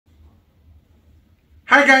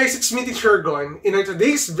Hi guys, it's me Teacher Gon. In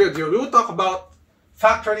today's video, we will talk about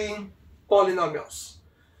factoring polynomials.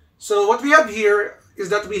 So what we have here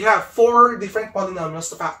is that we have 4 different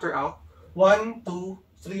polynomials to factor out. 1, 2,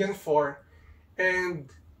 3, and 4.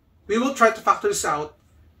 And we will try to factor this out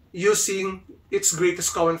using its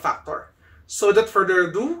greatest common factor. So without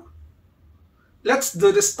further ado, let's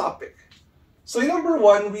do this topic. So in number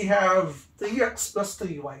 1, we have 3x plus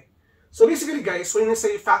 3y. So basically guys, when you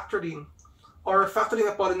say factoring or factoring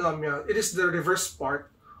a polynomial, it is the reverse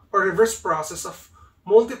part or reverse process of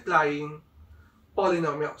multiplying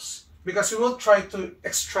polynomials. Because we will try to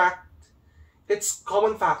extract its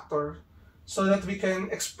common factor so that we can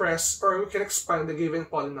express or we can expand the given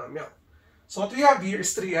polynomial. So what we have here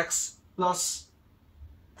is 3x plus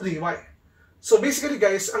 3y. So basically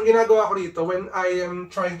guys, ang ginagawa ko dito when I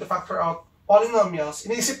am trying to factor out polynomials,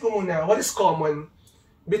 iniisip ko muna what is common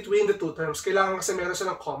between the two terms. Kailangan kasi meron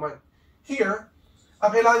silang common. Here,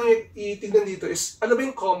 ang kailangan nyo itignan dito is ano ba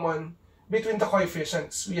yung common between the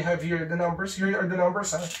coefficients. We have here the numbers. Here are the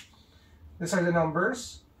numbers. These are the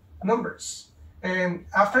numbers. And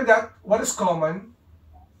after that, what is common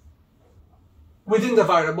within the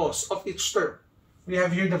variables of each term? We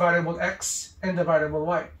have here the variable x and the variable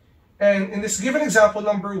y. And in this given example,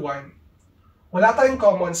 number 1, wala tayong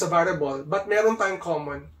common sa variable, but meron tayong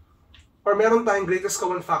common or meron tayong greatest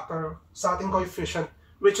common factor sa ating coefficient,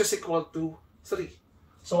 which is equal to 3.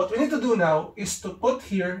 So what we need to do now is to put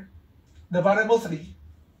here the variable 3,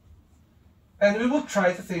 and we will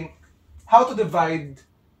try to think how to divide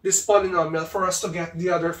this polynomial for us to get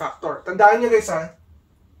the other factor. Tandaan nyo guys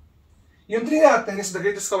yung 3 natin is the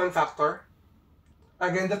greatest common factor.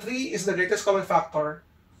 Again, the 3 is the greatest common factor,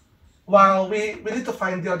 while we need to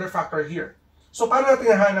find the other factor here. So paano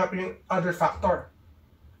natin hahanap yung other factor?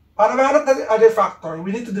 Para mahanap natin other factor,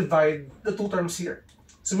 we need to divide the two terms here.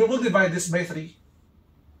 So we will divide this by 3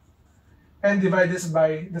 and divide this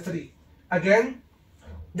by the 3. Again,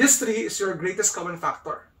 this 3 is your greatest common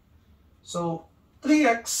factor. So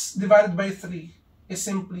 3x divided by 3 is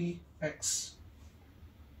simply x.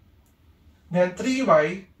 Then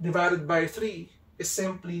 3y divided by 3 is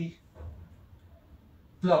simply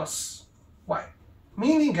plus y.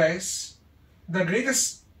 Meaning guys, the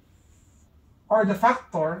greatest or the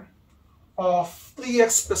factor of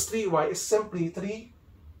 3x plus 3y is simply 3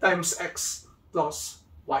 times x plus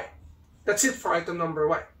y. That's it for item number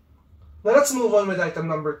 1. Now let's move on with item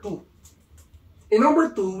number 2. In number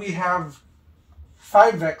 2, we have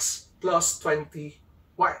 5x plus 20y.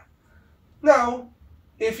 Now,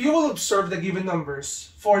 if you will observe the given numbers,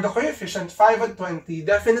 for the coefficient 5 and 20,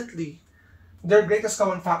 definitely their greatest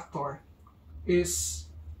common factor is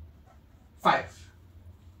 5.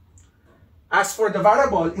 As for the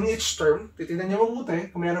variable in each term, titignan nyo mabuti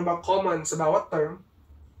kung mayroon bang common sa bawat term.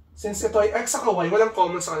 Since ito ay x at y, walang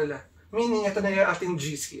common sa kanila. Meaning, ito na yung ating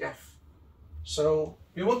GCF. So,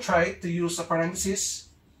 we will try to use a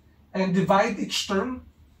parenthesis and divide each term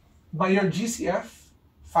by your GCF,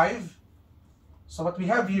 5. So, what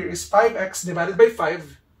we have here is 5x divided by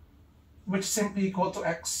 5, which is simply equal to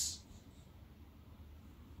x.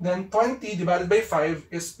 Then, 20 divided by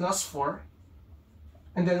 5 is plus 4.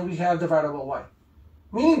 And then we have the variable y.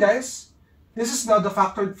 Meaning, guys, this is now the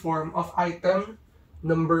factored form of item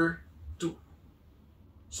number 2.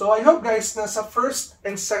 So, I hope, guys, na sa first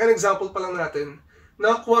and second example pa lang natin,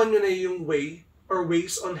 nakuha nyo na yung way or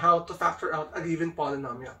ways on how to factor out a given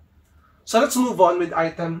polynomial. So, let's move on with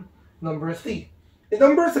item number 3. In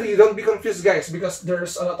number 3, don't be confused, guys, because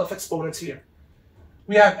there's a lot of exponents here.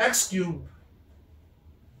 We have x cubed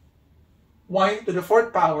y to the 4th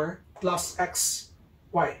power plus x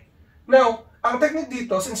y. Now, ang technique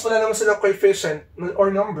dito, since wala naman silang coefficient or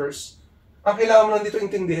numbers, ang kailangan mo lang dito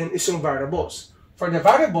intindihin is yung variables. For the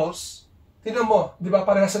variables, tignan mo, di ba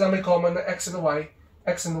parehas sila may common na x and y.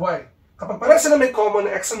 Kapag parehas sila may common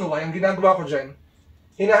na x and y, ang ginagawa ko dyan,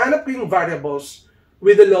 hinahanap ko yung variables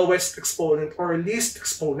with the lowest exponent or least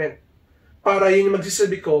exponent para yun yung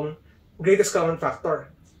magsisilbi kong greatest common factor.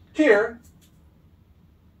 Here,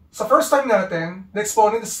 sa first time natin, the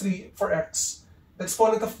exponent is 3 for x. The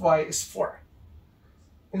exponent of y is 4.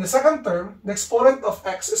 In the second term, the exponent of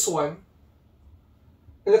x is 1.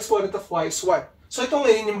 And the exponent of y is 1. So ito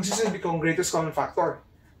ngayon yung magsisilbi kong greatest common factor.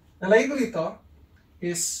 Nalagay ko dito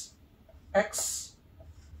is x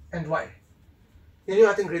and y. Yan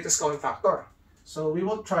yung ating greatest common factor. So we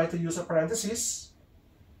will try to use a parenthesis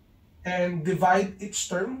and divide each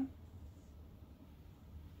term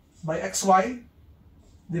by xy.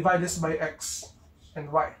 Divide this by x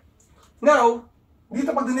and y. Now,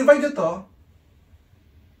 dito pag dinivide ito,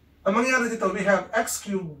 ang mangyayari dito, we have x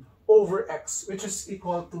cubed over x, which is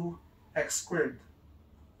equal to x squared.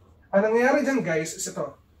 Ang nangyayari dyan guys is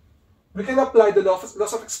ito. We can apply the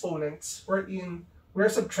laws of exponents wherein we're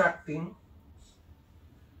subtracting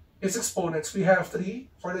its exponents. We have 3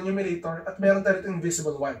 for the numerator at meron tayo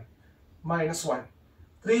invisible 1. Minus 1.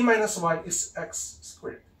 3 minus 1 is x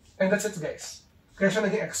squared. And that's it guys. Kaya siya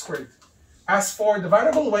naging x squared. As for the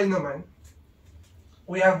variable y naman,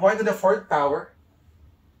 we have y to the 4th power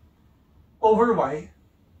over y.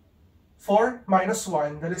 4 minus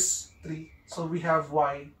 1, that is 3. So we have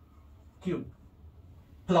y cubed.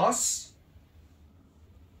 Plus,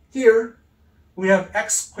 here, we have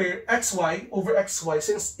x squared, xy over xy,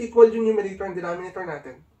 since equal yung numerator and denominator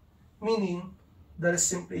natin, meaning that is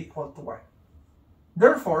simply equal to 1.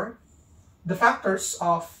 Therefore, the factors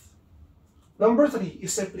of number 3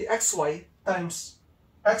 is simply xy times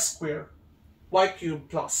x squared, y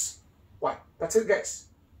cubed plus 1. That's it, guys.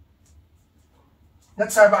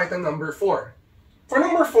 Let's have item number 4. For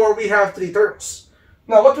number 4, we have 3 terms.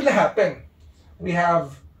 Now, what will happen? We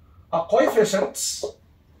have coefficients.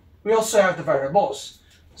 We also have the variables.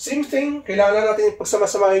 Same thing, kailangan natin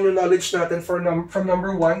pagsama-samahin yung knowledge natin from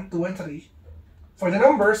number 1, 2, and 3. For the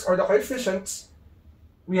numbers or the coefficients,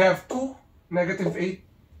 we have 2, negative 8,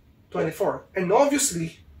 24. And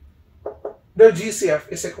obviously, their GCF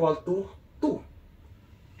is equal to 2.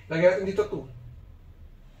 Lagyan natin dito 2.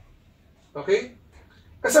 Okay?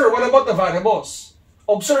 Kasi what about the variables?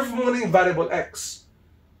 Observe muna yung variable x.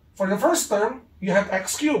 For the first term, you have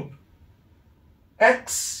x cubed.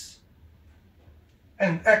 X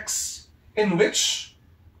and x, in which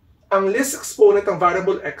ang least exponent ng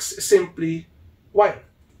variable x is simply y.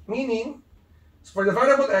 Meaning, for the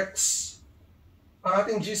variable x, ang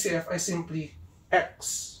ating GCF ay simply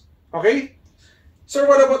x. Okay? So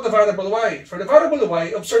what about the variable y? For the variable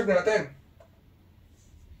y, observe natin.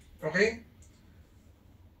 Okay?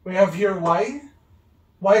 We have here y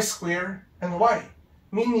squared, and y.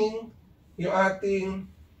 Meaning, yung ating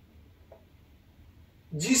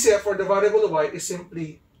GCF for the variable y is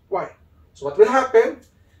simply y. So what will happen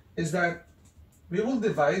is that we will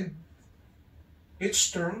divide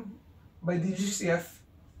each term by the GCF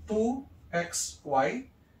 2xy,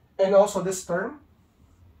 and also this term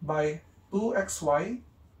by 2xy,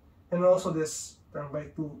 and also this term by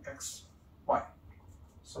 2xy.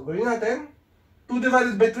 So gawin natin, 2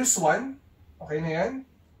 divided by 3 is 1. Okay na yan.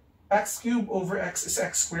 X cubed over x is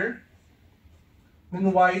x squared. Then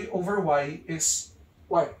y over y is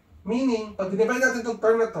y. Meaning, pag divide natin itong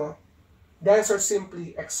term na to, the answer is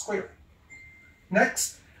simply x squared.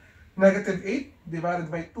 Next, negative 8 divided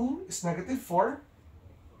by 2 is negative 4.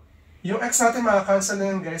 Yung x natin makakancel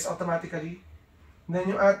na yan guys automatically.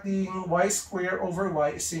 Then yung ating y squared over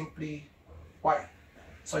y is simply y.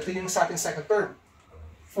 So ito yung sa ating second term.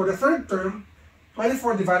 For the third term,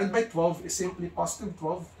 24 divided by 12 is simply positive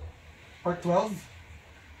 12 or 12.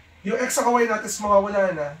 Yung x sa y natin is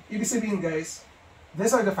mawawala na. Ibig sabihin guys,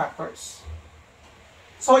 these are the factors.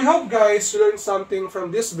 So I hope guys you learned something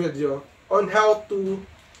from this video on how to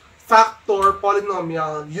factor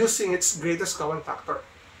polynomial using its greatest common factor.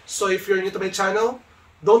 So if you're new to my channel,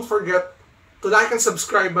 don't forget to like and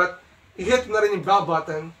subscribe at i-hit na rin yung bell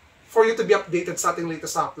button for you to be updated sa ating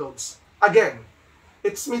latest uploads. Again,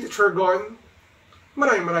 it's me, Teacher Gon.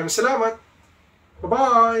 Maraming salamat.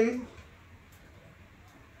 Bye-bye!